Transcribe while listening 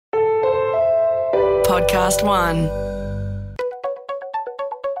Podcast One.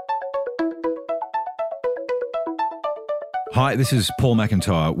 Hi, this is Paul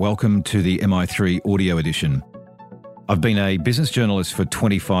McIntyre. Welcome to the MI3 Audio Edition. I've been a business journalist for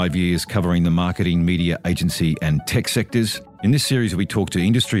 25 years covering the marketing, media, agency and tech sectors. In this series, we talk to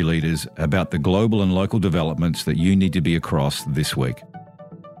industry leaders about the global and local developments that you need to be across this week.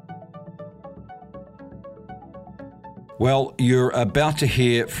 Well, you're about to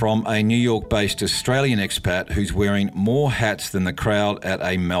hear from a New York-based Australian expat who's wearing more hats than the crowd at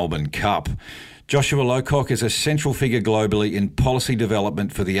a Melbourne Cup. Joshua Lowcock is a central figure globally in policy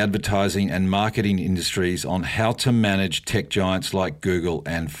development for the advertising and marketing industries on how to manage tech giants like Google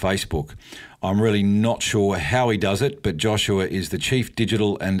and Facebook. I'm really not sure how he does it, but Joshua is the Chief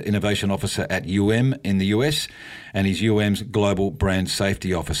Digital and Innovation Officer at in the US, and he's UM's Global Brand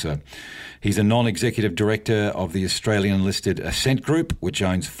Safety Officer. He's a non-executive director of the Australian-listed Ascent Group, which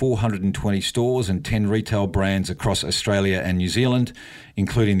owns 420 stores and 10 retail brands across Australia and New Zealand,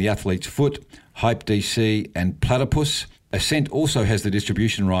 including the Athlete's Foot, Hype DC and Platypus. Ascent also has the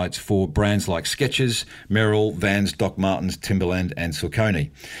distribution rights for brands like Skechers, Merrell, Vans, Doc Martens, Timberland and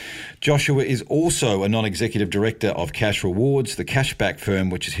Saucony. Joshua is also a non-executive director of Cash Rewards, the cashback firm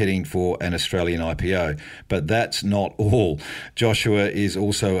which is heading for an Australian IPO. But that's not all. Joshua is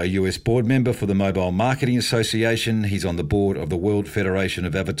also a US board member for the Mobile Marketing Association. He's on the board of the World Federation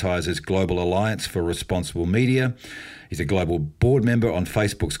of Advertisers Global Alliance for Responsible Media. He's a global board member on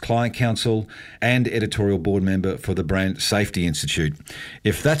Facebook's Client Council and editorial board member for the Brand Safety Institute.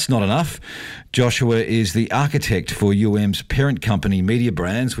 If that's not enough, Joshua is the architect for UM's parent company Media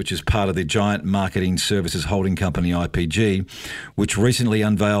Brands, which is part of the giant marketing services holding company IPG, which recently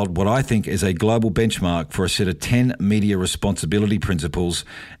unveiled what I think is a global benchmark for a set of 10 media responsibility principles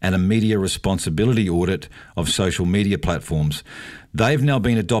and a media responsibility audit of social media platforms. They've now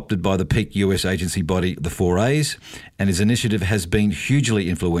been adopted by the peak US agency body, the 4As, and his initiative has been hugely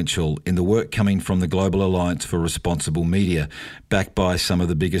influential in the work coming from the Global Alliance for Responsible Media, backed by some of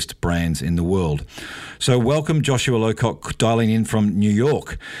the biggest brands in the world. So welcome, Joshua Lowcock, dialing in from New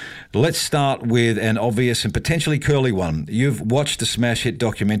York. Let's start with an obvious and potentially curly one. You've watched the smash hit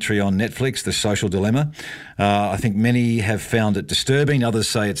documentary on Netflix, The Social Dilemma. I think many have found it disturbing. Others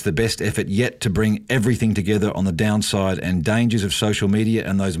say it's the best effort yet to bring everything together on the downside and dangers of social media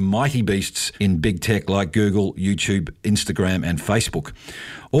and those mighty beasts in big tech like Google, YouTube, Instagram and Facebook.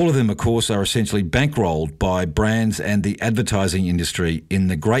 All of them, of course, are essentially bankrolled by brands and the advertising industry in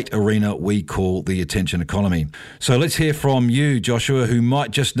the great arena we call the attention economy. So let's hear from you, Joshua, who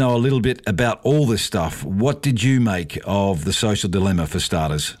might just know a little bit about all this stuff. What did you make of The Social Dilemma, for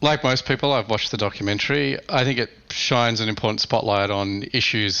starters? Like most people, I've watched the documentary. I think it shines an important spotlight on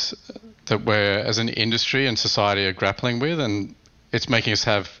issues that we're, as an industry and society, are grappling with, and it's making us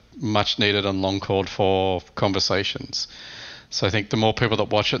have much needed and long called for conversations. So I think the more people that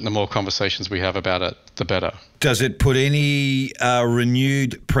watch it and the more conversations we have about it, the better. Does it put any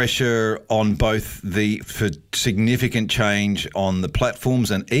renewed pressure on both for significant change on the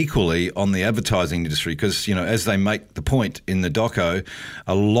platforms and equally on the advertising industry? Because, you know, as they make the point in the doco,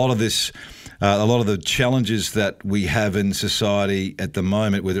 a lot of the challenges that we have in society at the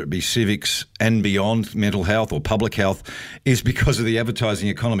moment, whether it be civics and beyond, mental health or public health, is because of the advertising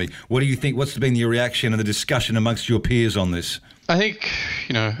economy. What do you think? What's been your reaction and the discussion amongst your peers on this? I think,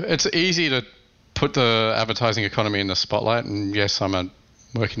 you know, it's easy to put the advertising economy in the spotlight. And yes, I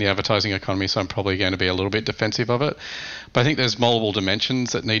work in the advertising economy, so I'm probably going to be a little bit defensive of it. But I think there's multiple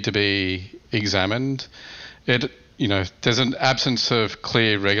dimensions that need to be examined. There's an absence of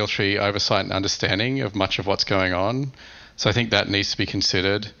clear regulatory oversight and understanding of much of what's going on. So I think that needs to be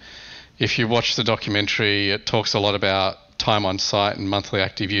considered. If you watch the documentary, it talks a lot about time on site and monthly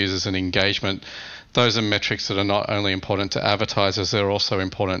active users and engagement. Those are metrics that are not only important to advertisers, they're also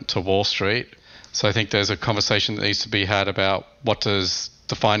important to Wall Street. So I think there's a conversation that needs to be had about what does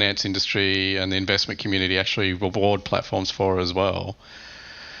the finance industry and the investment community actually reward platforms for as well.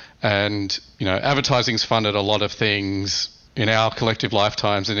 And, you know, advertising's funded a lot of things in our collective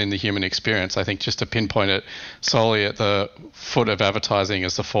lifetimes and in the human experience. I think just to pinpoint it solely at the foot of advertising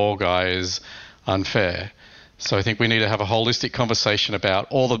as the fall guy is unfair. So I think we need to have a holistic conversation about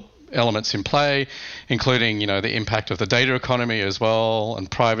all the elements in play, including, you know, the impact of the data economy as well,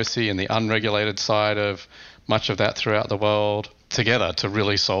 and privacy and the unregulated side of much of that throughout the world together to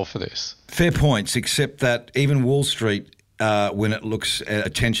really solve for this. Fair points, except that even Wall Street when it looks at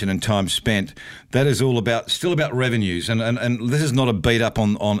attention and time spent, that is all still about revenues. And this is not a beat up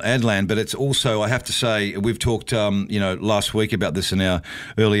on Adland, but it's also, I have to say, we've talked last week about this in our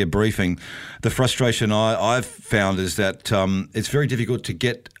earlier briefing. The frustration I've found is that it's very difficult to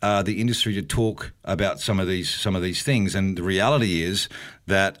get the industry to talk about some of these things. And the reality is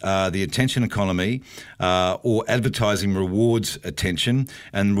that the attention economy or advertising rewards attention,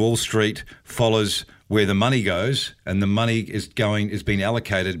 and Wall Street follows where the money goes, and the money is being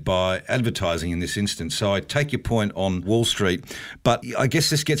allocated by advertising in this instance. So I take your point on Wall Street, but I guess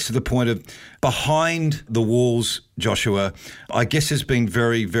this gets to the point of behind the walls, Joshua. I guess there's been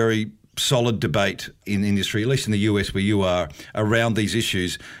very, very solid debate in the industry, at least in the US where you are, around these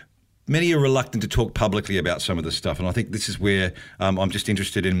issues. Many are reluctant to talk publicly about some of this stuff, and I think this is where I'm just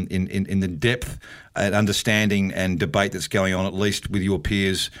interested in the depth and understanding and debate that's going on, at least with your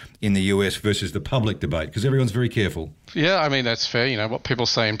peers in the US versus the public debate, because everyone's very careful. Yeah, I mean, that's fair. You know, what people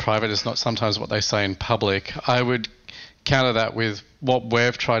say in private is not sometimes what they say in public. I would counter that with what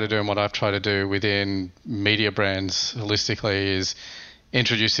we've tried to do and what I've tried to do within media brands holistically is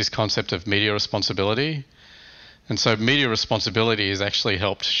introduce this concept of media responsibility. And so media responsibility has actually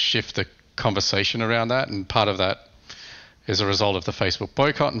helped shift the conversation around that, and part of that is a result of the Facebook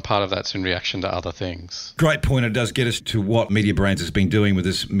boycott, and part of that's in reaction to other things. Great point. It does get us to what Media Brands has been doing with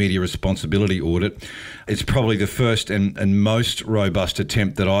this media responsibility audit. It's probably the first and most robust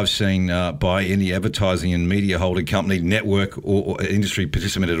attempt that I've seen by any advertising and media holding company, network, or industry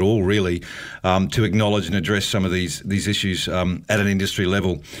participant at all, really, to acknowledge and address some of these issues at an industry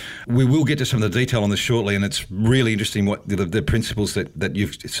level. We will get to some of the detail on this shortly, and it's really interesting what the principles that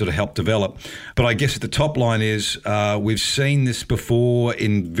you've sort of helped develop. But I guess at the top line is we've seen this before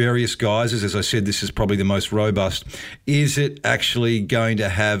in various guises. As I said, this is probably the most robust. Is it actually going to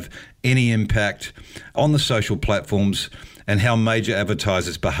have any impact on the social platforms and how major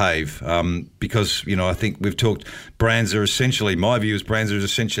advertisers behave? Because, I think we've talked, brands are essentially, my view is brands are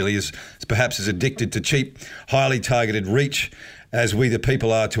essentially perhaps as addicted to cheap, highly targeted reach as we the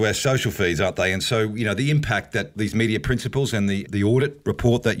people are to our social feeds, aren't they? And so, the impact that these media principles and the audit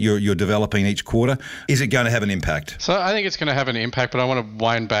report that you're developing each quarter, is it going to have an impact? So I think it's going to have an impact, but I want to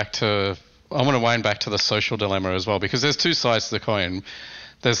wind back to the social dilemma as well, because there's two sides to the coin.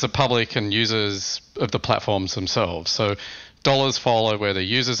 There's the public and users of the platforms themselves. So dollars follow where the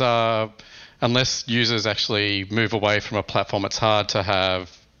users are. Unless users actually move away from a platform, it's hard to have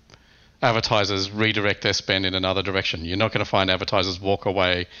advertisers redirect their spend in another direction. You're not going to find advertisers walk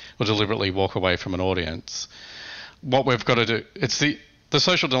away or deliberately walk away from an audience. What we've got to do, it's the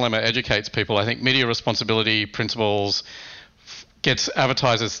social dilemma educates people. I think media responsibility principles gets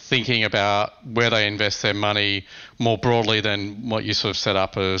advertisers thinking about where they invest their money more broadly than what you sort of set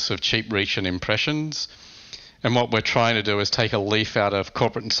up as sort of cheap reach and impressions. And what we're trying to do is take a leaf out of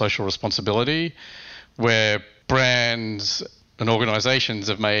corporate and social responsibility, where brands and organisations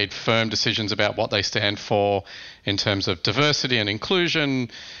have made firm decisions about what they stand for in terms of diversity and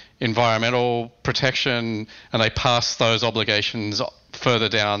inclusion, environmental protection, and they pass those obligations further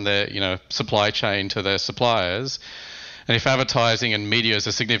down their supply chain to their suppliers. And if advertising and media is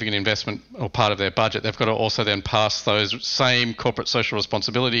a significant investment or part of their budget, they've got to also then pass those same corporate social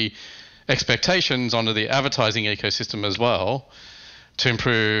responsibility expectations onto the advertising ecosystem as well to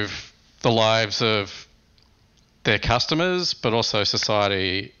improve the lives of their customers, but also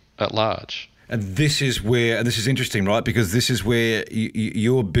society at large. And this is interesting, right? Because this is where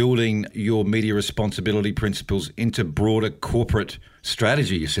you're building your media responsibility principles into broader corporate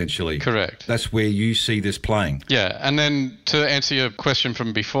strategy, essentially. Correct. That's where you see this playing. Yeah, and then to answer your question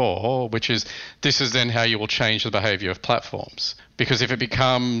from before, which is this is then how you will change the behaviour of platforms. Because if it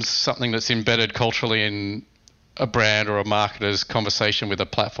becomes something that's embedded culturally in a brand or a marketer's conversation with a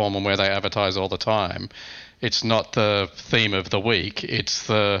platform and where they advertise all the time, it's not the theme of the week, it's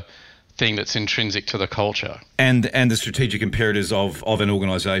the thing that's intrinsic to the culture. And the strategic imperatives of an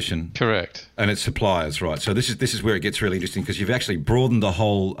organisation. Correct. And its suppliers, right. So this is where it gets really interesting, because you've actually broadened the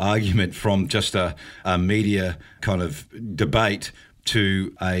whole argument from just a media kind of debate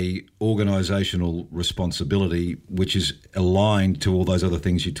to a organisational responsibility, which is aligned to all those other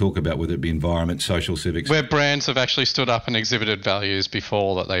things you talk about, whether it be environment, social, civics. Where brands have actually stood up and exhibited values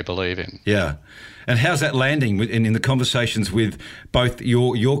before that they believe in. Yeah. And how's that landing in the conversations with both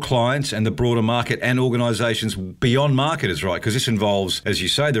your clients and the broader market and organisations beyond marketers, right? Because this involves, as you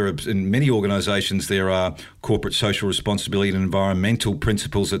say, in many organisations there are corporate social responsibility and environmental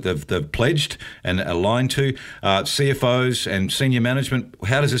principles that they've pledged and aligned to. CFOs and senior management.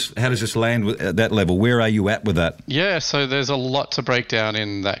 How does this land at that level? Where are you at with that? Yeah, so there's a lot to break down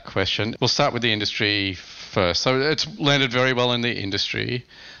in that question. We'll start with the industry first. So it's landed very well in the industry.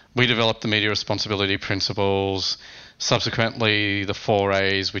 We developed the media responsibility principles. Subsequently, the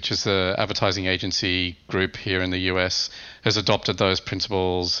 4As, which is the advertising agency group here in the US, has adopted those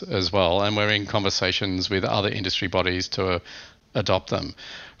principles as well. And we're in conversations with other industry bodies to adopt them.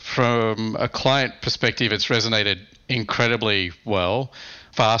 From a client perspective, it's resonated incredibly well,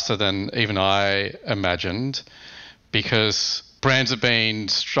 faster than even I imagined, because brands have been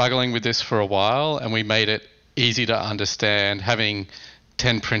struggling with this for a while, and we made it easy to understand. Having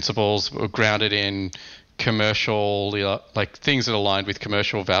 10 principles were grounded in commercial, like things that aligned with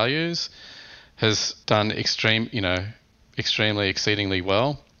commercial values, has done exceedingly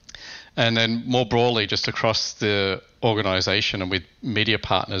well. And then more broadly, just across the organization and with media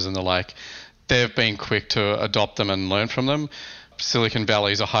partners and the like, they've been quick to adopt them and learn from them. Silicon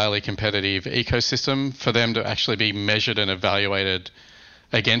Valley is a highly competitive ecosystem. For them to actually be measured and evaluated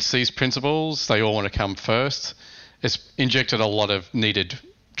against these principles, they all want to come first. It's injected a lot of needed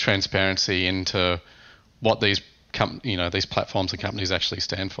transparency into what these these platforms and companies actually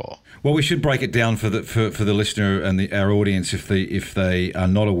stand for. Well, we should break it down for the listener and our audience if they are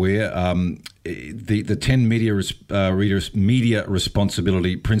not aware. The 10 media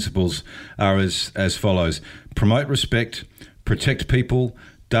responsibility principles are as follows: promote respect, protect people,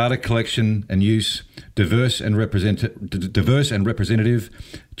 data collection and use, diverse and representative,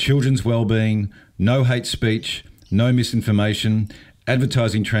 children's well-being, no hate speech, no misinformation,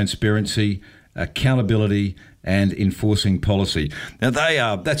 advertising transparency, accountability, and enforcing policy.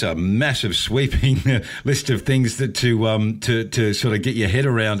 Now that's a massive sweeping list of things that to sort of get your head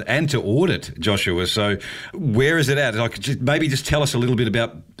around and to audit, Joshua. So where is it at? Maybe just tell us a little bit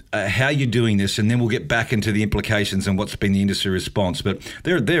about how you're doing this, and then we'll get back into the implications and what's been the industry response. But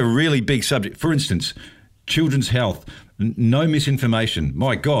they're a really big subject. For instance, children's health, no misinformation.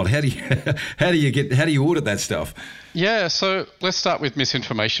 My God, how do you audit that stuff? Yeah, so let's start with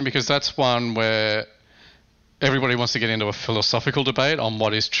misinformation, because that's one where everybody wants to get into a philosophical debate on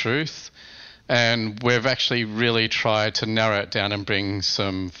what is truth, and we've actually really tried to narrow it down and bring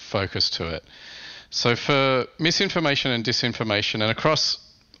some focus to it. So for misinformation and disinformation, and across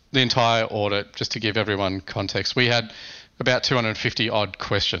the entire audit, just to give everyone context, we had about 250 odd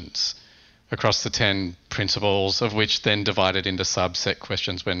questions across the 10 principles, of which then divided into subset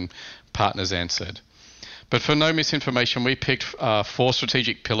questions when partners answered. But for no misinformation, we picked 4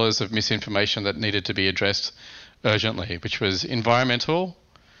 strategic pillars of misinformation that needed to be addressed urgently, which was environmental,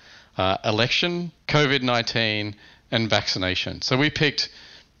 election, COVID-19, and vaccination. So we picked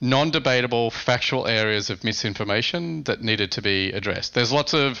non-debatable factual areas of misinformation that needed to be addressed. There's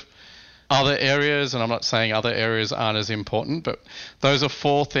lots of other areas, and I'm not saying other areas aren't as important, but those are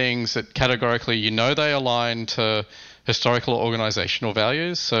 4 things that categorically they align to historical or organizational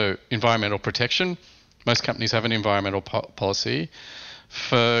values. So environmental protection. Most companies have an environmental policy.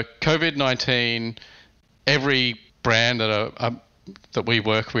 For COVID-19, every brand that we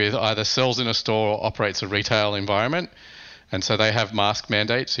work with either sells in a store or operates a retail environment. And so they have mask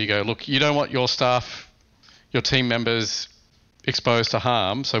mandates. So you go, look, you don't want your staff, your team members exposed to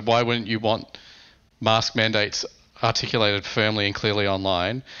harm. So why wouldn't you want mask mandates articulated firmly and clearly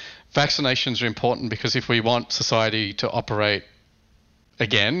online? Vaccinations are important because if we want society to operate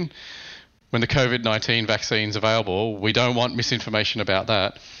again, when the COVID-19 vaccine is available, we don't want misinformation about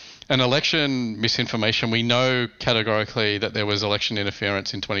that. And election misinformation, we know categorically that there was election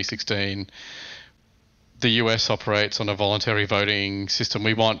interference in 2016. The US operates on a voluntary voting system.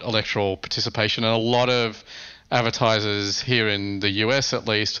 We want electoral participation. And a lot of advertisers here in the US, at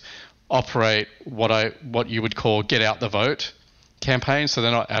least, operate what you would call get out the vote campaigns. So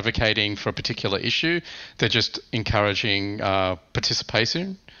they're not advocating for a particular issue. They're just encouraging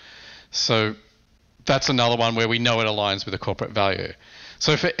participation. So that's another one where we know it aligns with a corporate value.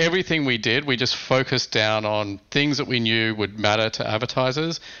 So for everything we did, we just focused down on things that we knew would matter to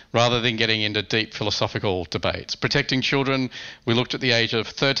advertisers rather than getting into deep philosophical debates. Protecting children, we looked at the age of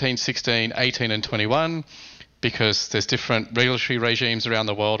 13, 16, 18 and 21 because there's different regulatory regimes around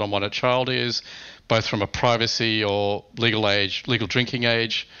the world on what a child is, both from a privacy or legal drinking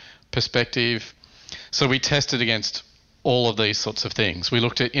age perspective. So we tested against all of these sorts of things. We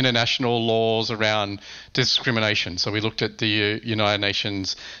looked at international laws around discrimination. So we looked at the United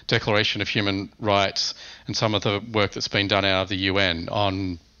Nations Declaration of Human Rights and some of the work that's been done out of the UN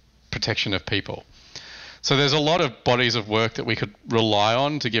on protection of people. So there's a lot of bodies of work that we could rely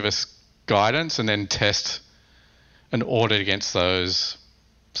on to give us guidance and then test and audit against those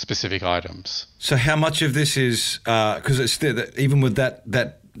specific items. So how much of this is, because it's even with that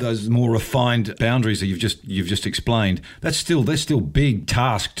those more refined boundaries that you've just explained, they're still big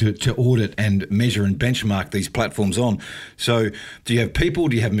task to audit and measure and benchmark these platforms on. So do you have people?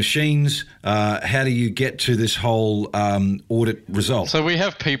 Do you have machines? How do you get to this whole audit result? So we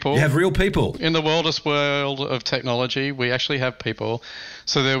have people. You have real people. In the wildest world of technology, we actually have people.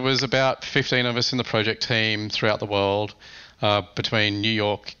 So there was about 15 of us in the project team throughout the world, between New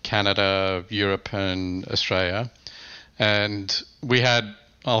York, Canada, Europe and Australia. And we had,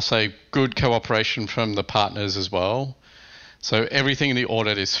 I'll say, good cooperation from the partners as well. So everything in the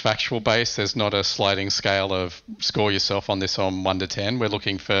audit is factual based. There's not a sliding scale of score yourself on this on 1 to 10. We're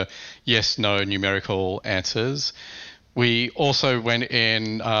looking for yes, no numerical answers. We also went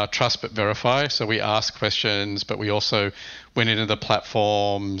in trust but verify. So we asked questions, but we also went into the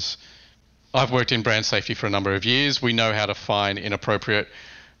platforms. I've worked in brand safety for a number of years. We know how to find inappropriate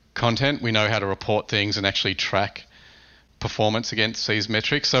content. We know how to report things and actually track performance against these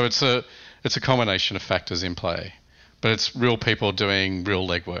metrics. So it's a combination of factors in play. But it's real people doing real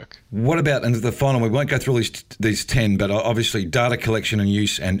legwork. What about, and the final, we won't go through all these 10, but obviously data collection and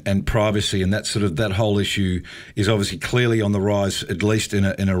use and privacy, and that whole issue is obviously clearly on the rise, at least in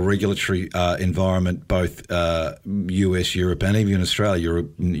a regulatory environment, both US, Europe, and even Australia.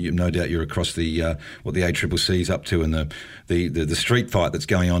 No doubt you're across the what the ACCC is up to, and the street fight that's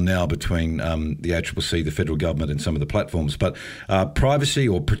going on now between the ACCC, the federal government, and some of the platforms. But privacy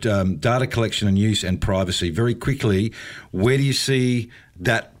or data collection and use and privacy, very quickly, where do you see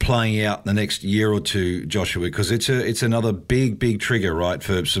that playing out in the next year or two, Joshua? Because it's another big trigger, right,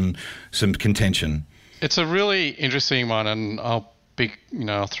 for some contention. It's a really interesting one, and I'll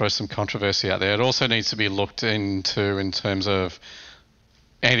throw some controversy out there. It also needs to be looked into in terms of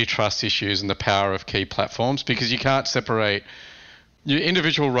antitrust issues and the power of key platforms, because you can't separate your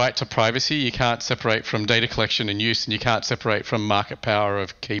individual right to privacy, you can't separate from data collection and use, and you can't separate from market power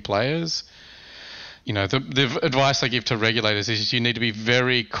of key players. You know, the advice I give to regulators is you need to be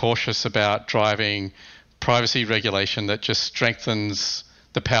very cautious about driving privacy regulation that just strengthens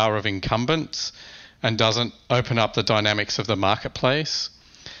the power of incumbents and doesn't open up the dynamics of the marketplace.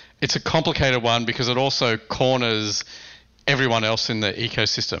 It's a complicated one because it also corners everyone else in the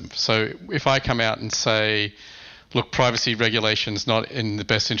ecosystem. So if I come out and say, look, privacy regulation's not in the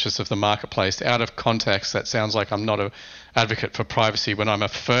best interest of the marketplace, out of context, that sounds like I'm not an advocate for privacy when I'm a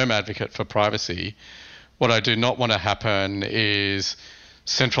firm advocate for privacy. What I do not want to happen is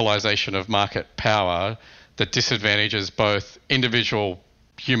centralization of market power that disadvantages both individual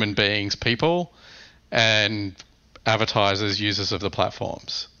human beings, people, and advertisers, users of the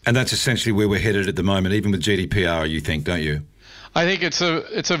platforms. And that's essentially where we're headed at the moment, even with GDPR, you think, don't you? I think it's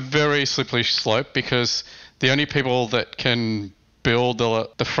a very slippery slope, because the only people that can build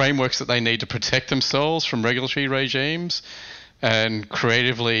the frameworks that they need to protect themselves from regulatory regimes and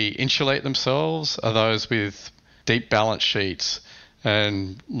creatively insulate themselves are those with deep balance sheets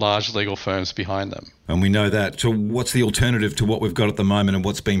and large legal firms behind them. And we know that. So what's the alternative to what we've got at the moment and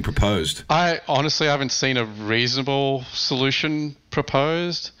what's being proposed? I honestly haven't seen a reasonable solution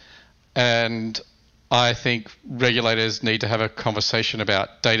proposed, and I think regulators need to have a conversation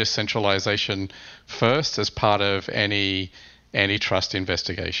about data centralization first as part of any antitrust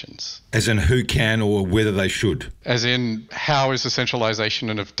investigations. As in who can or whether they should? As in, how is the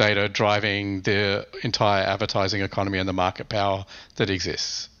centralization of data driving the entire advertising economy and the market power that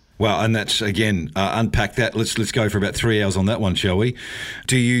exists? Well, and that's, again, unpack that. Let's go for about 3 hours on that one, shall we?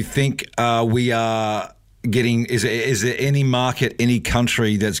 Do you think we are getting, is there any market, any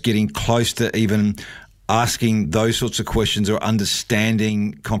country that's getting close to even asking those sorts of questions or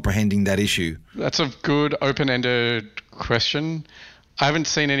understanding, comprehending that issue? That's a good open-ended question. I haven't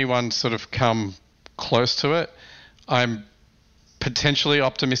seen anyone sort of come close to it. I'm potentially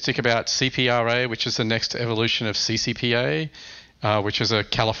optimistic about CPRA, which is the next evolution of CCPA, which is a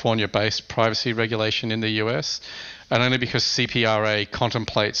California-based privacy regulation in the US, and only because CPRA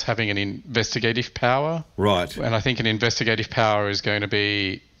contemplates having an investigative power. Right. And I think an investigative power is going to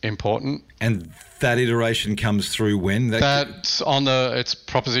be important. And that iteration comes through when? That's on its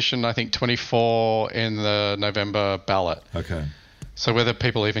proposition, I think, 24 in the November ballot. Okay. So whether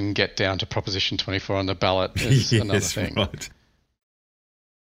people even get down to proposition 24 on the ballot is yes, another thing. Right.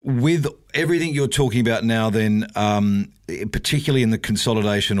 With everything you're talking about now, then, particularly in the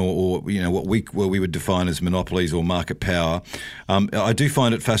consolidation or what we would define as monopolies or market power, I do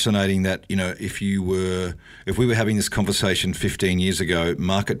find it fascinating that if we were having this conversation 15 years ago,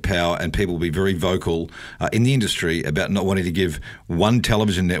 market power, and people would be very vocal in the industry about not wanting to give one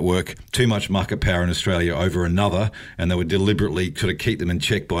television network too much market power in Australia over another, and they would deliberately sort of keep them in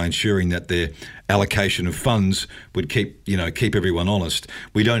check by ensuring that their allocation of funds would keep everyone honest.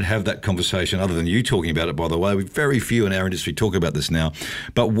 We don't have that conversation, other than you talking about it, by the way. Very few in our industry talk about this now.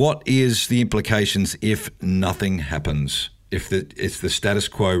 But what is the implications if nothing happens, if the status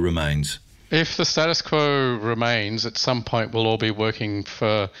quo remains? If the status quo remains, at some point we'll all be working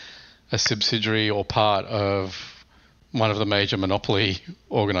for a subsidiary or part of one of the major monopoly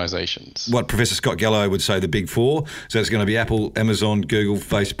organisations. What Professor Scott Gallo would say, the big four. So it's going to be Apple, Amazon, Google,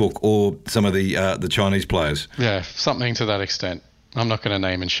 Facebook, or some of the Chinese players. Yeah, something to that extent. I'm not going to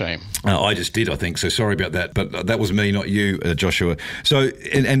name and shame. I just did, I think. So sorry about that, but that was me, not you, Joshua. So,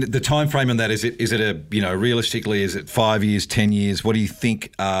 and the time frame on that, is it realistically, is it 5 years, 10 years? What do you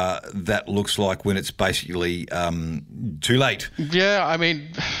think that looks like when it's basically too late? Yeah, I mean,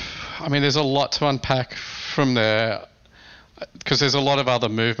 there's a lot to unpack from there, because there's a lot of other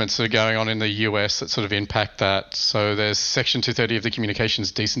movements that are going on in the US that sort of impact that. So there's Section 230 of the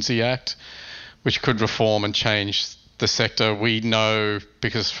Communications Decency Act, which could reform and change the sector. We know,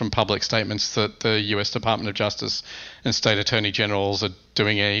 because from public statements, that the US Department of Justice and state attorney generals are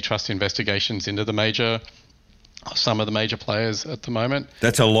doing antitrust investigations into some of the major players at the moment.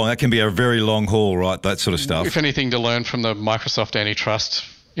 That can be a very long haul, right? That sort of stuff. If anything to learn from the Microsoft antitrust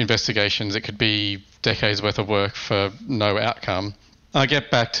investigations, it could be decades worth of work for no outcome. I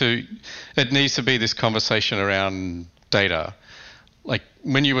get back to, it needs to be this conversation around data. Like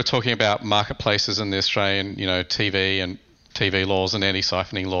when you were talking about marketplaces in the Australian, TV laws and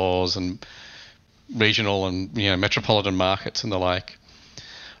anti-siphoning laws and regional and metropolitan markets and the like,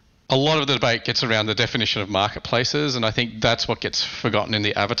 a lot of the debate gets around the definition of marketplaces, and I think that's what gets forgotten in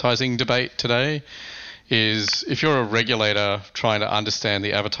the advertising debate today. Is if you're a regulator trying to understand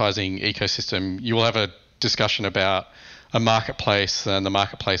the advertising ecosystem, you will have a discussion about a marketplace and the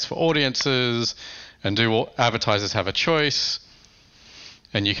marketplace for audiences, and do advertisers have a choice?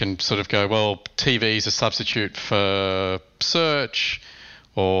 And you can sort of go, well, TV is a substitute for search,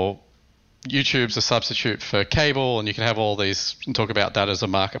 or YouTube's a substitute for cable, and you can have all these and talk about that as a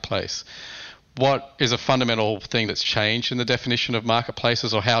marketplace. What is a fundamental thing that's changed in the definition of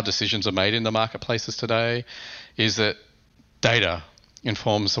marketplaces, or how decisions are made in the marketplaces today, is that data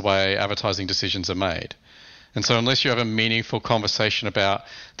informs the way advertising decisions are made. And so unless you have a meaningful conversation about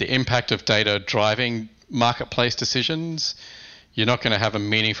the impact of data driving marketplace decisions, you're not going to have a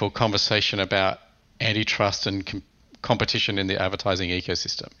meaningful conversation about antitrust and competition in the advertising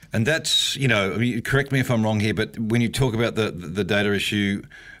ecosystem. And that's, correct me if I'm wrong here, but when you talk about the data issue,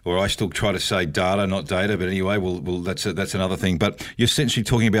 or I still try to say data, not data, but anyway, that's another thing. But you're essentially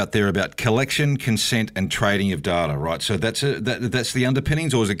talking about collection, consent, and trading of data, right? So that's the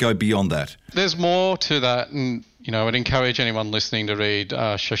underpinnings, or does it go beyond that? There's more to that, and I'd encourage anyone listening to read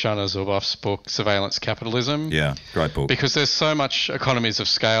Shoshana Zuboff's book, Surveillance Capitalism. Yeah, great book. Because there's so much economies of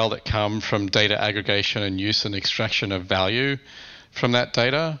scale that come from data aggregation and use and extraction of value from that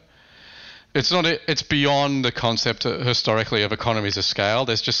data. It's beyond the concept historically of economies of scale.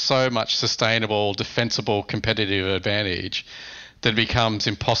 There's just so much sustainable, defensible, competitive advantage that it becomes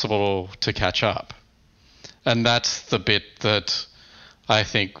impossible to catch up. And that's the bit that I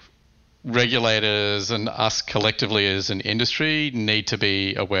think regulators and us collectively as an industry need to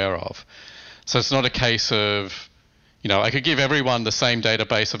be aware of. So it's not a case of, I could give everyone the same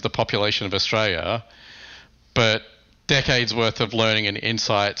database of the population of Australia, but decades worth of learning and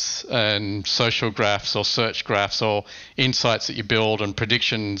insights and social graphs or search graphs or insights that you build and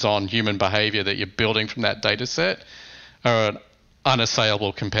predictions on human behavior that you're building from that data set are an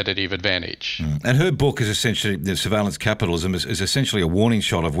unassailable competitive advantage. And her book is essentially, the Surveillance Capitalism is essentially a warning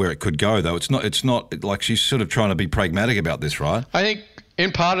shot of where it could go, though. It's not like she's sort of trying to be pragmatic about this, right? I think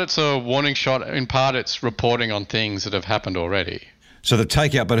in part it's a warning shot, in part it's reporting on things that have happened already. So the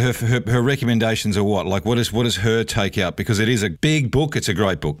takeout, but her recommendations are what? Like what is her takeout? Because it is a big book. It's a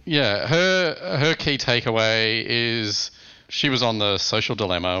great book. Yeah, her key takeaway is she was on the social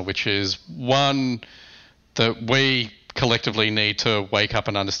dilemma, which is one that we collectively need to wake up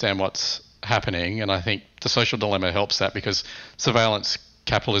and understand what's happening. And I think the social dilemma helps that, because Surveillance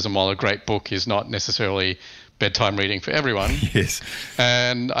Capitalism, while a great book, is not necessarily bedtime reading for everyone. Yes.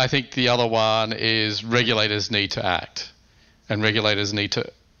 And I think the other one is regulators need to act. And regulators need to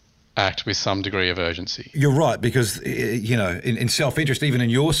act with some degree of urgency. You're right, because, in self-interest, even in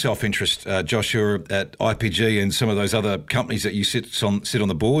your self-interest, Joshua, at IPG and some of those other companies that you sit on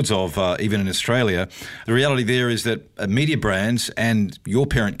the boards of, even in Australia, the reality there is that media brands and your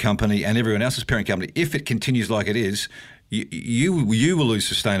parent company and everyone else's parent company, if it continues like it is, you will lose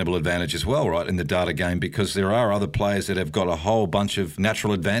sustainable advantage as well, right, in the data game, because there are other players that have got a whole bunch of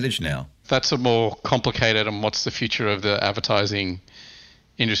natural advantage now. That's a more complicated and what's the future of the advertising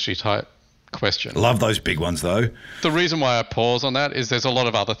industry type question. Love those big ones, though. The reason why I pause on that is there's a lot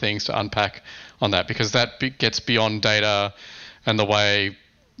of other things to unpack on that, because that gets beyond data and the way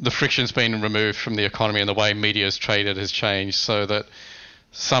the friction's been removed from the economy and the way media is traded has changed, so that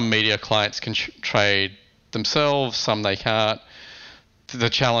some media clients can trade themselves, some they can't. The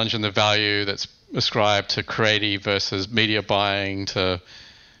challenge and the value that's ascribed to creative versus media buying to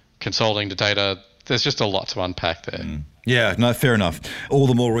consulting to data, there's just a lot to unpack there. Yeah, no, fair enough. All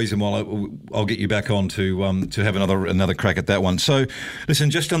the more reason why I'll get you back on to have another crack at that one. So, listen,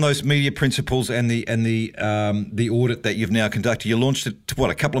 just on those media principles and the audit that you've now conducted, you launched it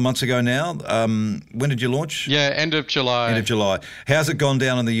a couple of months ago now. When did you launch? Yeah, end of July. End of July. How's it gone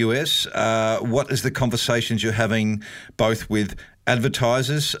down in the US? What is the conversations you're having both with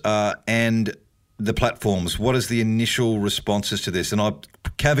advertisers and the platforms? What is the initial responses to this? And I'll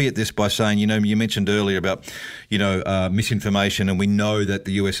caveat this by saying, you mentioned earlier about, misinformation, and we know that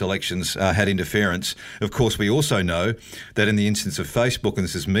the US elections had interference. Of course, we also know that in the instance of Facebook, and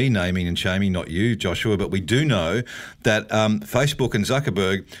this is me naming and shaming, not you, Joshua, but we do know that Facebook and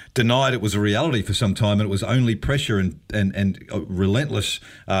Zuckerberg denied it was a reality for some time, and it was only pressure and relentless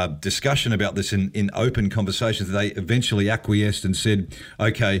discussion about this in open conversations that they eventually acquiesced and said,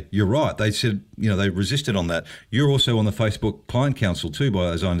 okay, you're right. They said, they resisted on that. You're also on the Facebook Client Council too,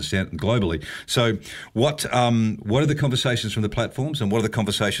 as I understand it, globally. So what are the conversations from the platforms, and what are the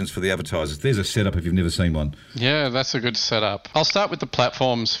conversations for the advertisers? There's a setup if you've never seen one. Yeah, that's a good setup. I'll start with the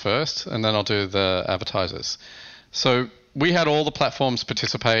platforms first, and then I'll do the advertisers. So we had all the platforms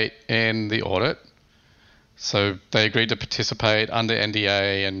participate in the audit. So they agreed to participate under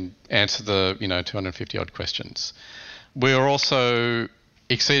NDA and answer the 250 odd questions. We were also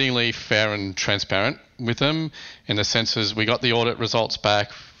exceedingly fair and transparent with them, in the sense as we got the audit results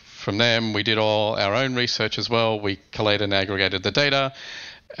back from them. We did all our own research as well. We collated and aggregated the data,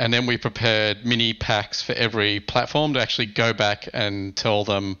 and then we prepared mini packs for every platform to actually go back and tell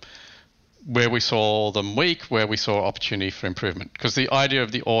them where we saw them weak, where we saw opportunity for improvement. Because the idea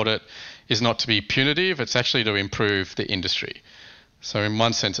of the audit is not to be punitive, it's actually to improve the industry. So in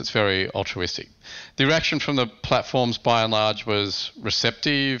one sense, it's very altruistic. The reaction from the platforms, by and large, was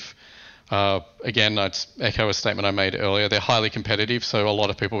receptive. Again, I'd echo a statement I made earlier. They're highly competitive, so a lot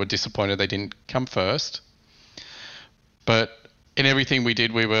of people were disappointed they didn't come first. But in everything we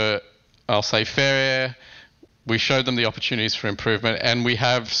did, we were, I'll say, fair. We showed them the opportunities for improvement, and we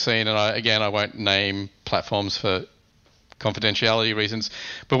have seen, and I won't name platforms for confidentiality reasons,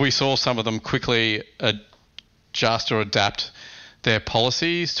 but we saw some of them quickly adjust or adapt their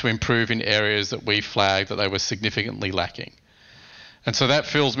policies to improve in areas that we flagged that they were significantly lacking. And so that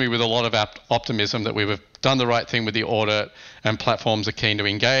fills me with a lot of optimism that we've done the right thing with the audit, and platforms are keen to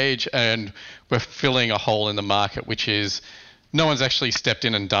engage, and we're filling a hole in the market, which is no one's actually stepped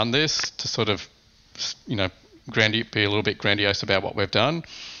in and done this to sort of, be a little bit grandiose about what we've done.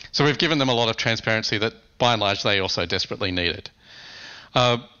 So we've given them a lot of transparency that, by and large, they also desperately needed.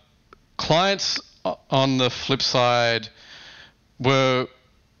 Clients, on the flip side, were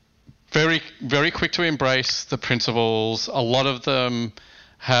very, very quick to embrace the principles. A lot of them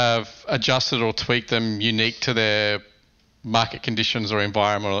have adjusted or tweaked them unique to their market conditions or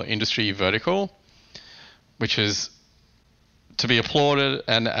environmental industry vertical, which is to be applauded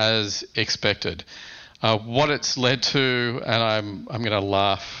and as expected. What it's led to, and I'm going to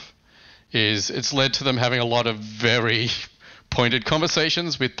laugh, is it's led to them having a lot of very pointed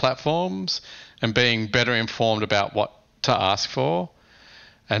conversations with platforms and being better informed about what to ask for.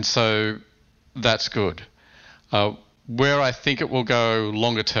 And so that's good. Where I think it will go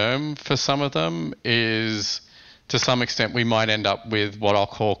longer term for some of them is, to some extent, we might end up with what I'll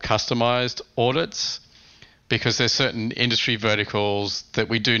call customized audits, because there's certain industry verticals that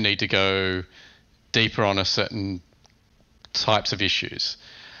we do need to go deeper on a certain types of issues.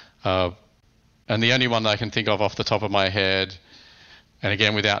 And the only one that I can think of off the top of my head, and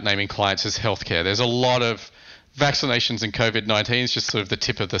again without naming clients, is healthcare. There's a lot of vaccinations and COVID-19 is just sort of the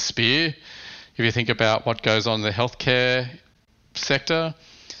tip of the spear if you think about what goes on in the healthcare sector.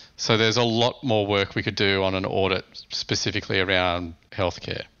 So there's a lot more work we could do on an audit specifically around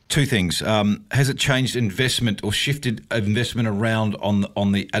healthcare. Two things. Has it changed investment or shifted investment around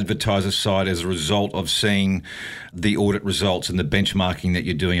on the advertiser side as a result of seeing the audit results and the benchmarking that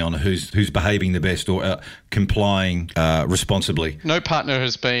you're doing on who's behaving the best or complying responsibly? No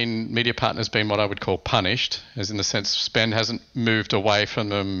media partner has been what I would call punished, as in the sense spend hasn't moved away from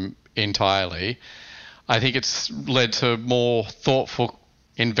them entirely. I think it's led to more thoughtful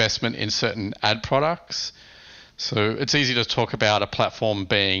investment in certain ad products. So it's easy to talk about a platform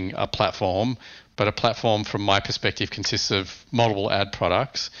being a platform, but a platform from my perspective consists of multiple ad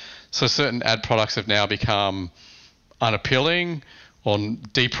products. So certain ad products have now become unappealing or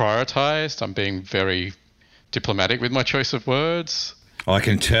deprioritized. I'm being very diplomatic with my choice of words. I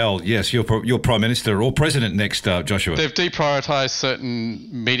can tell. Yes, you're Prime Minister or President next, Joshua. They've deprioritized certain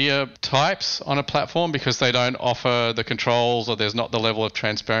media types on a platform because they don't offer the controls or there's not the level of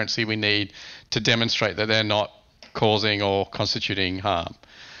transparency we need to demonstrate that they're not causing or constituting harm.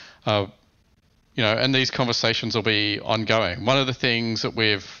 And these conversations will be ongoing. One of the things that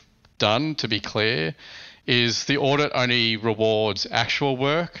we've done, to be clear, is the audit only rewards actual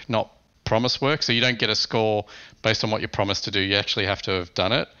work, not promise work. So you don't get a score based on what you promised to do. You actually have to have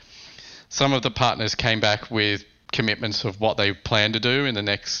done it. Some of the partners came back with commitments of what they plan to do in the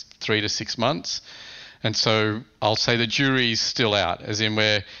next 3 to 6 months. And so I'll say the jury's still out, as in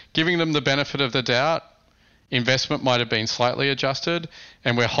we're giving them the benefit of the doubt. Investment might have been slightly adjusted,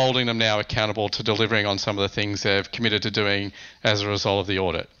 and we're holding them now accountable to delivering on some of the things they've committed to doing as a result of the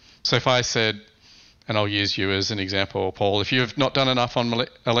audit. So if I said, and I'll use you as an example, Paul, if you've not done enough on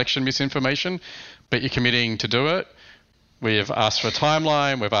election misinformation, but you're committing to do it, we have asked for a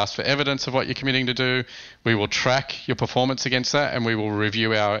timeline, we've asked for evidence of what you're committing to do, we will track your performance against that, and we will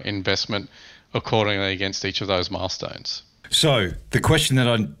review our investment accordingly against each of those milestones. So the question that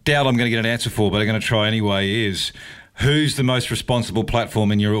I doubt I'm going to get an answer for, but I'm going to try anyway, is who's the most responsible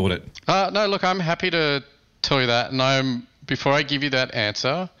platform in your audit? No, look, I'm happy to tell you that. And before I give you that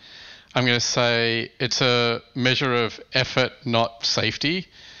answer, I'm going to say it's a measure of effort, not safety.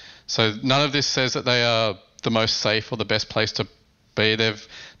 So none of this says that they are the most safe or the best place to be. They've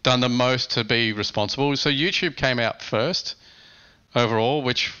done the most to be responsible. So YouTube came out first overall,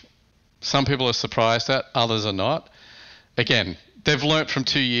 which some people are surprised at, others are not. Again, they've learnt from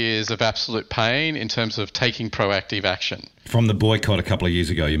 2 years of absolute pain in terms of taking proactive action. From the boycott a couple of years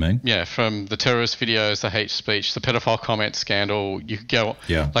ago, you mean? Yeah, from the terrorist videos, the hate speech, the pedophile comment scandal. You could go.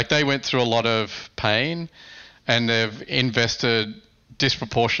 Yeah. Like they went through a lot of pain, and they've invested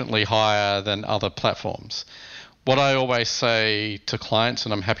disproportionately higher than other platforms. What I always say to clients,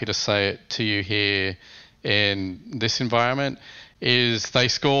 and I'm happy to say it to you here in this environment, is they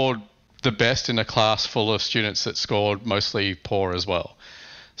scored the best in a class full of students that scored mostly poor as well.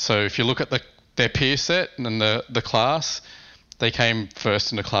 So if you look at their peer set and the class, they came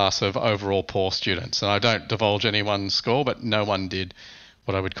first in a class of overall poor students. And I don't divulge anyone's score, but no one did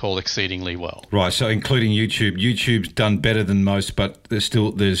what I would call exceedingly well. Right, so including YouTube. YouTube's done better than most, but there's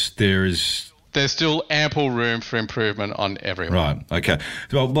still ample room for improvement on everyone. Right, okay.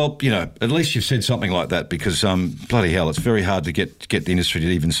 Well, at least you've said something like that because, bloody hell, it's very hard to get the industry to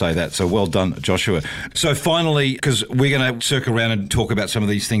even say that. So well done, Joshua. So finally, because we're going to circle around and talk about some of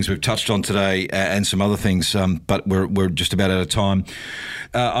these things we've touched on today and some other things, but we're just about out of time.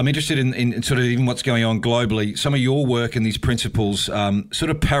 I'm interested in sort of even what's going on globally. Some of your work and these principles sort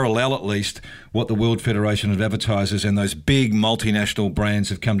of parallel at least what the World Federation of Advertisers and those big multinational brands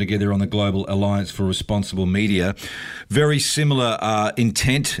have come together on the Global Alliance for Responsible Media. Very similar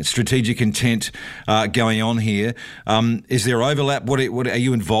strategic intent going on here. Is there overlap? What are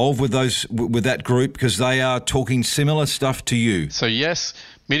you involved with that group? Because they are talking similar stuff to you. So yes,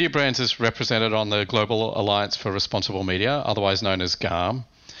 Media Brands is represented on the Global Alliance for Responsible Media, otherwise known as GARM.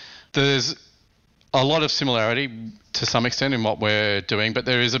 There's a lot of similarity to some extent in what we're doing, but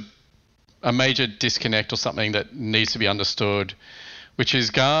there is a major disconnect or something that needs to be understood, which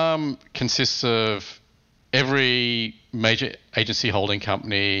is GARM consists of every major agency holding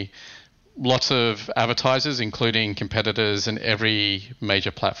company, lots of advertisers, including competitors, and every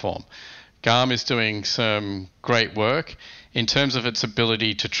major platform. GARM is doing some great work in terms of its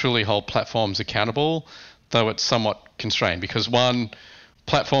ability to truly hold platforms accountable, though it's somewhat constrained because one,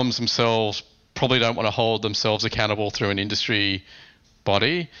 platforms themselves probably don't want to hold themselves accountable through an industry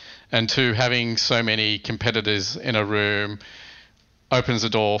body, and two, having so many competitors in a room opens the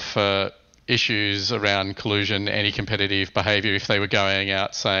door for issues around collusion, anti-competitive behaviour if they were going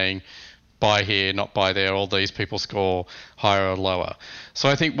out saying buy here, not buy there, all these people score higher or lower. So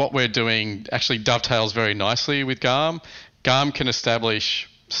I think what we're doing actually dovetails very nicely with GARM. GARM can establish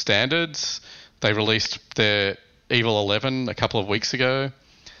standards. They released their Evil 11 a couple of weeks ago.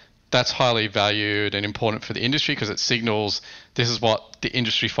 that's highly valued and important for the industry because it signals this is what the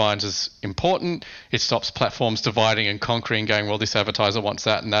industry finds as important. It stops platforms dividing and conquering, going, well, this advertiser wants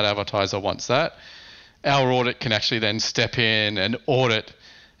that and that advertiser wants that. Our audit can actually then step in and audit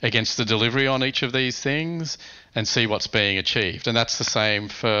against the delivery on each of these things and see what's being achieved. And that's the same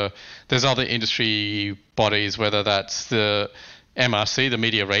for, there's other industry bodies, whether that's the MRC, the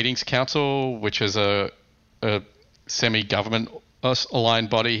Media Ratings Council, which is a semi-government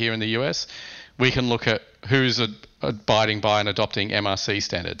aligned body here in the US. We can look at who's abiding by and adopting MRC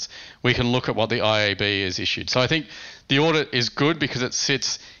standards. We can look at what the IAB has issued. So I think the audit is good because it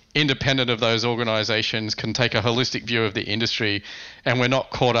sits independent of those organisations, can take a holistic view of the industry, and we're not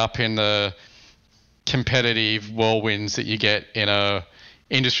caught up in the competitive whirlwinds that you get in a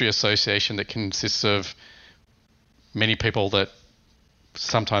industry association that consists of many people that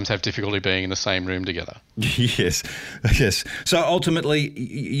sometimes have difficulty being in the same room together. Yes. So ultimately,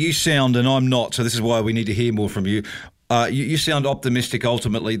 you sound, and I'm not, so this is why we need to hear more from you. You sound optimistic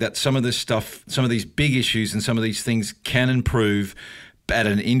ultimately that some of this stuff, some of these big issues and some of these things can improve at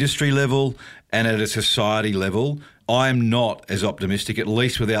an industry level and at a society level. I am not as optimistic, at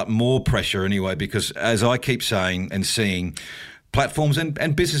least without more pressure anyway, because as I keep saying and seeing, platforms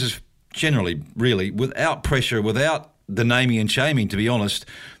and businesses generally, really, without pressure, without the naming and shaming, to be honest,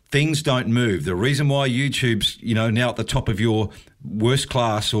 things don't move. The reason why YouTube's, now at the top of your worst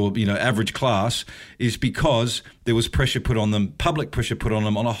class or, average class is because there was pressure put on them, public pressure put on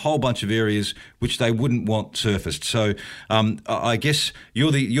them on a whole bunch of areas which they wouldn't want surfaced. So I guess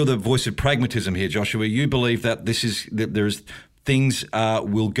you're the voice of pragmatism here, Joshua. You believe that things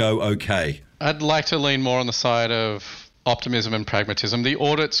will go okay. I'd like to lean more on the side of optimism and pragmatism. The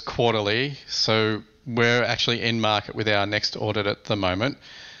audit's quarterly, so we're actually in market with our next audit at the moment,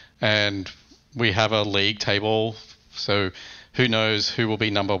 and we have a league table, so who knows who will be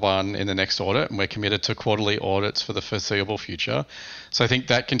number one in the next audit, and we're committed to quarterly audits for the foreseeable future. So I think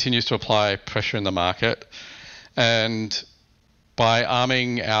that continues to apply pressure in the market, and by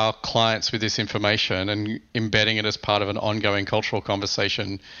arming our clients with this information and embedding it as part of an ongoing cultural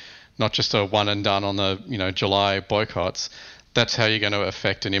conversation, not just a one and done on the July boycotts, that's how you're going to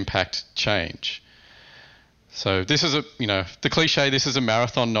affect and impact change. So this is the cliche, this is a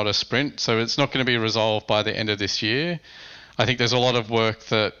marathon, not a sprint. So it's not going to be resolved by the end of this year. I think there's a lot of work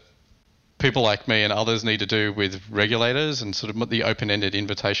that people like me and others need to do with regulators, and sort of the open-ended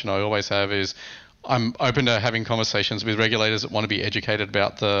invitation I always have is I'm open to having conversations with regulators that want to be educated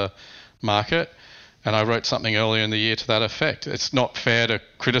about the market. And I wrote something earlier in the year to that effect. It's not fair to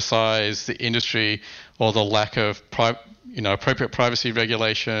criticise the industry or the lack of appropriate privacy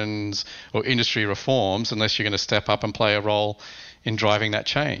regulations or industry reforms unless you're going to step up and play a role in driving that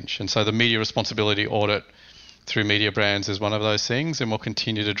change. And so the media responsibility audit through Media Brands is one of those things, and we'll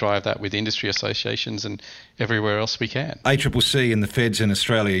continue to drive that with industry associations and everywhere else we can. ACCC and the feds in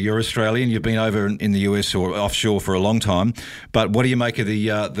Australia. You're Australian. You've been over in the US or offshore for a long time. But what do you make of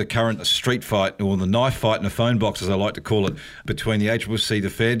the current street fight, or the knife fight in a phone box, as I like to call it, between the ACCC, the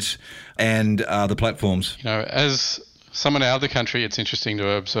feds, and the platforms? As someone out of the country, it's interesting to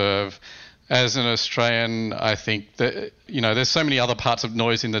observe. As an Australian, I think that there's so many other parts of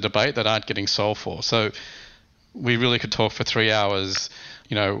noise in the debate that aren't getting solved for. So we really could talk for 3 hours.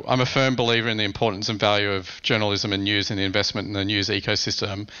 I'm a firm believer in the importance and value of journalism and news and the investment in the news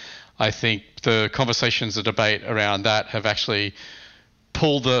ecosystem. I think the conversations, the debate around that have actually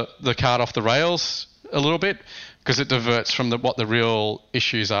pulled the cart off the rails a little bit, because it diverts from what the real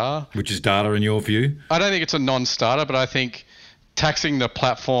issues are. Which is data, in your view? I don't think it's a non-starter, but I think taxing the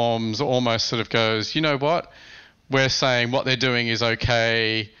platforms almost sort of goes, you know what, we're saying what they're doing is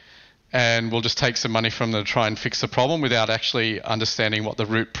okay, and we'll just take some money from them to try and fix the problem without actually understanding what the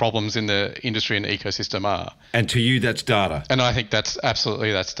root problems in the industry and ecosystem are. And to you, that's data? And I think that's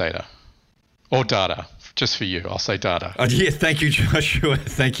data. Or data. Just for you, I'll say data. Thank you, Joshua.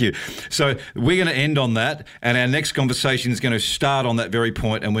 Thank you. So we're going to end on that, and our next conversation is going to start on that very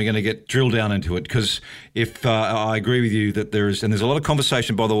point, and we're going to get drilled down into it, because if I agree with you that there's a lot of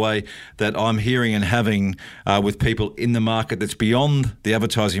conversation, by the way, that I'm hearing and having with people in the market that's beyond the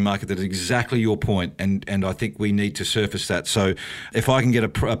advertising market, that is exactly your point, and I think we need to surface that. So if I can get a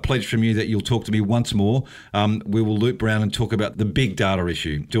pledge from you that you'll talk to me once more, we will loop around and talk about the big data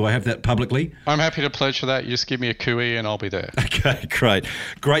issue. Do I have that publicly? I'm happy to pledge for that. You just give me a cooey and I'll be there. Okay, great.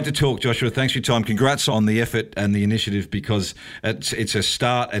 Great to talk, Joshua. Thanks for your time. Congrats on the effort and the initiative, because it's a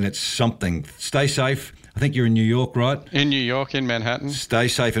start and it's something. Stay safe. I think you're in New York, right? In New York, in Manhattan. Stay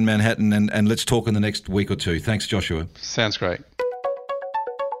safe in Manhattan, and let's talk in the next week or two. Thanks, Joshua. Sounds great.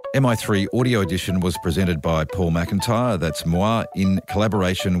 MI3 Audio Edition was presented by Paul McIntyre, that's moi, in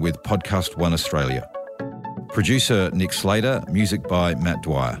collaboration with Podcast One Australia. Producer Nick Slater, music by Matt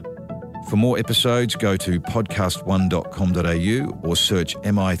Dwyer. For more episodes, go to podcastone.com.au or search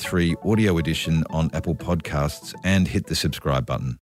MI3 Audio Edition on Apple Podcasts and hit the subscribe button.